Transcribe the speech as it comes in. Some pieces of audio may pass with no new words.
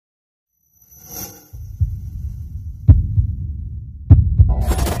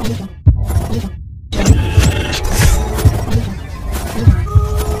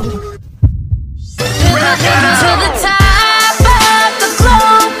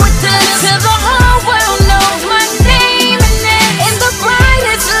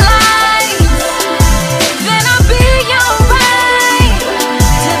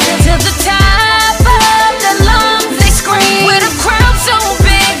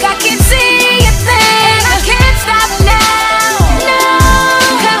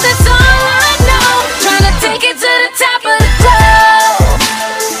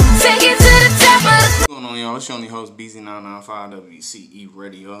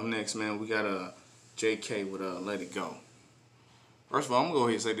Radio. Up next, man, we got Jeekay with Let It Go. First of all, I'm gonna go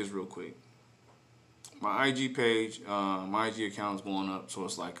ahead and say this real quick. My IG page, my IG account is going up, so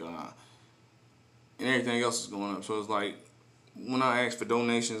it's like, and everything else is going up. So it's like, when I ask for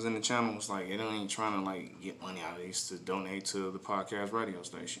donations in the channel, it's like, it ain't trying to like get money out of these to donate to the podcast radio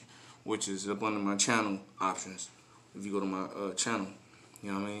station, which is up under my channel options. If you go to my channel,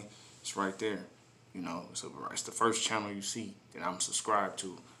 you know what I mean? It's right there. You know, so it's the first channel you see that I'm subscribed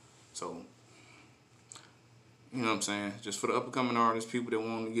to. So, you know what I'm saying? Just for the up-and-coming artists, people that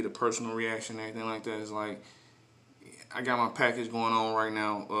want to get a personal reaction and everything like that, it's like, I got my package going on right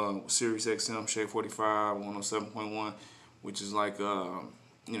now, Sirius XM, Shade 45, 107.1, which is like,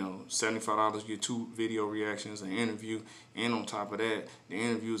 you know, $75, get 2 video reactions, an interview, and on top of that, the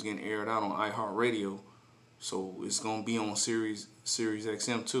interview is getting aired out on iHeartRadio, so it's going to be on Sirius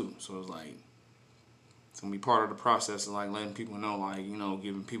XM too, so it's like, it's going to be part of the process of like letting people know, like, you know,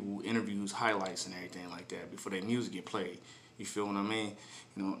 giving people interviews, highlights and everything like that before their music get played. You feel what I mean?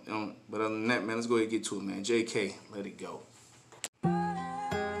 You know, but other than that, man, let's go ahead and get to it, man. Jeekay, Let It Go.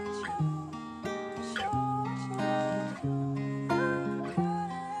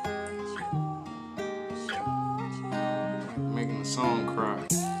 Making the song cry.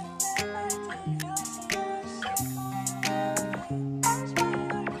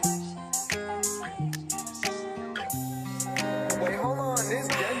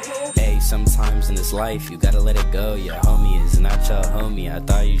 Sometimes in this life, you gotta let it go. Your homie is not your homie, I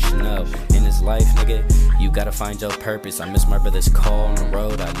thought you should know. In this life, nigga, you gotta find your purpose. I missed my brother's call on the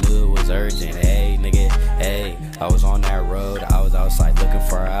road, I knew it was urgent. Hey, nigga, hey, I was on that road, I was outside looking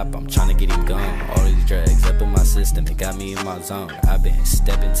for a app, I'm trying to get him gone. All these drugs up in my system, it got me in my zone. I've been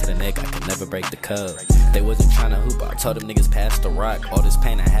stepping to the neck, I could never break the code. They wasn't trying to hoop, I told them niggas pass the rock. All this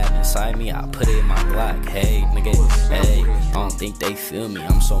pain I have inside me, I put it in my Glock. Hey, nigga, hey, I don't think they feel me,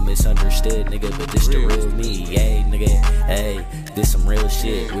 I'm so misunderstood, nigga, but this the real me. Hey, nigga, hey, this some real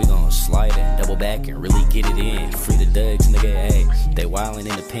shit. We gon' slide and double back and really get it in. Free the thugs, nigga, hey, they wildin'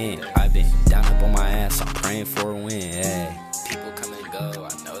 in the pen. I've been down up on my ass, I'm praying for a win. Hey, people come and go,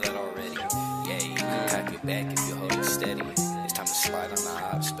 I know that already. Yeah, you can cock it back if you hold it steady. It's time to slide on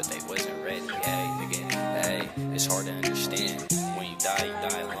the ops, but they wasn't ready. Hey, nigga, hey, it's hard to understand. When you die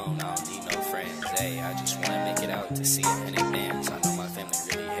alone. I don't need no friends. Hey, I just wanna make it out to see it in advance. I know my family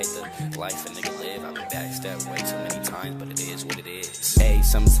really hate the life a nigga live. I've been backstabbed way too many times, but it is what it is. Hey,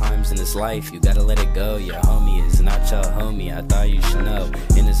 sometimes in this life, you gotta let it go. Your homie is not your homie, I thought you should know.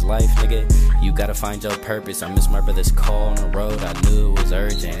 In this life, nigga, you gotta find your purpose. I missed my brother's call on the road, I knew it was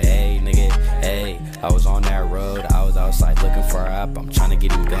urgent. Hey, nigga, hey, I was on that road, I was outside looking for a app, I'm trying to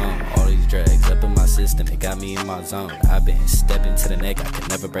get him gone. All these drugs up in my system, it got me in my zone. I've been stepping to the neck, I could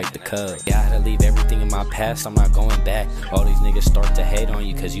never break the code. Yeah, I had to leave everything in my past, I'm not going back. All these niggas start to hate on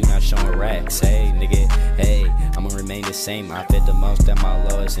you cause you not showing racks. Hey, nigga, hey, I'ma remain the same. I fed the most at my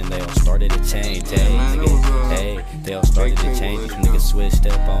lowest and they all started to change. Hey, nigga, hey, they all started to change. These niggas switched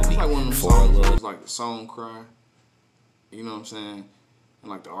up on me for a little. It's like the song cry, you know what I'm saying?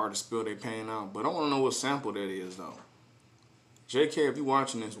 And like the artist spill their pain out. But I want to know what sample that is though. Jeekay, if you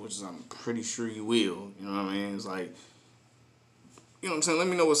watching this, which is I'm pretty sure you will, you know what I mean? It's like, you know what I'm saying? Let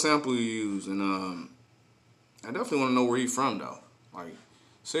me know what sample you use. And I definitely want to know where you from though. Like,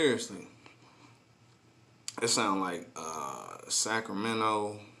 seriously. It sound like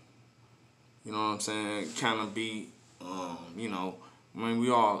Sacramento, you know what I'm saying, kind of beat, you know, I mean,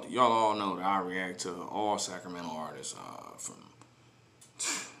 y'all all know that I react to all Sacramento artists,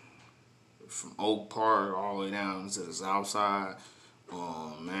 from Oak Park all the way down to the South Side.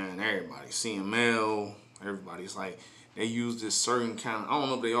 Man, everybody, CML, everybody's like, they use this certain kind of, I don't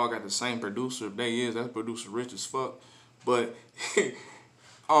know if they all got the same producer. If they is, that producer rich as fuck. But I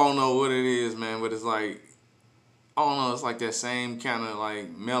don't know what it is, man, but it's like, I don't know, it's like that same kind of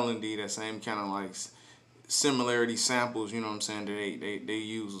like melody, that same kind of like similarity samples, you know what I'm saying, that they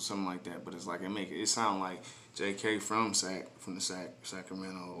use or something like that. But it's like it sound like Jeekay from the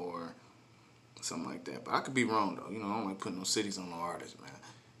Sacramento or something like that. But I could be wrong though, you know, I don't like putting no cities on the artist, man.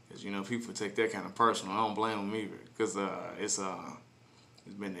 Cause you know, people take that kind of personal. I don't blame them either. Cause it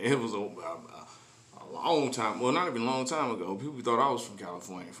was a long time, well, not even a long time ago. People thought I was from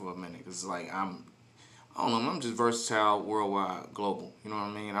California for a minute. Cause it's like I don't know, I'm just versatile, worldwide, global. You know what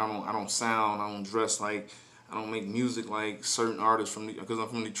I mean? I don't sound, I don't dress like, I don't make music like certain artists from, because I'm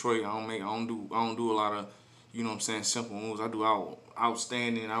from Detroit. I don't do a lot of, you know what I'm saying, simple moves. I do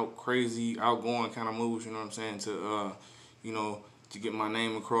outstanding, out crazy, outgoing kind of moves. You know what I'm saying, to you know, to get my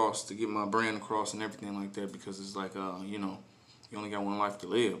name across, to get my brand across, and everything like that. Because it's like, you know, you only got one life to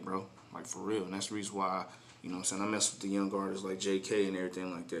live, bro. Like for real, and that's the reason why, You know what I'm saying? I mess with the young artists like Jeekay and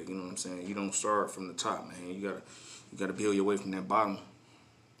everything like that. You know what I'm saying? You don't start from the top, man. You gotta build your way from that bottom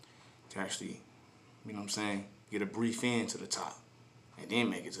to actually, you know what I'm saying, get a brief in to the top and then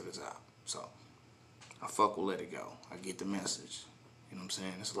make it to the top. So I fuck with Let It Go. I get the message. You know what I'm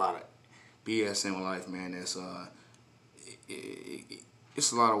saying? There's a lot of BS in life, man. That's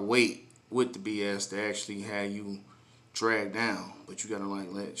it's a lot of weight with the BS to actually have you dragged down, but you gotta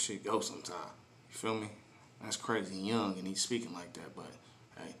like let shit go sometime. You feel me? That's crazy. Young and he's speaking like that, but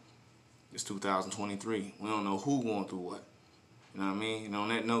hey, it's 2023. We don't know who going through what. You know what I mean? And on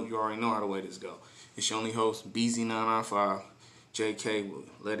that note, you already know how the way this go. It's your only host, BZ995, Jeekay will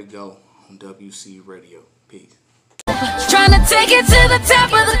Let It Go on WC Radio. Peace. Trying to take it to the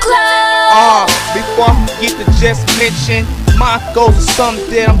top of the club. Before I forget to just mention, my goals are something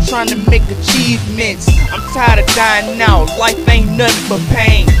that I'm trying to make achievements. I'm tired of dying out, life ain't nothing but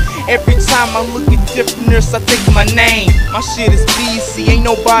pain. Every time I look at differentness, I think of my name. My shit is BC, ain't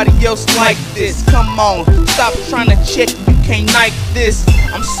nobody else like this. Come on, stop trying to check, you can't like this.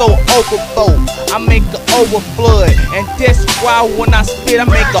 I'm so overflow, I make an overflood. And that's why when I spit, I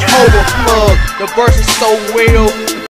make an overflow. The verse is so real.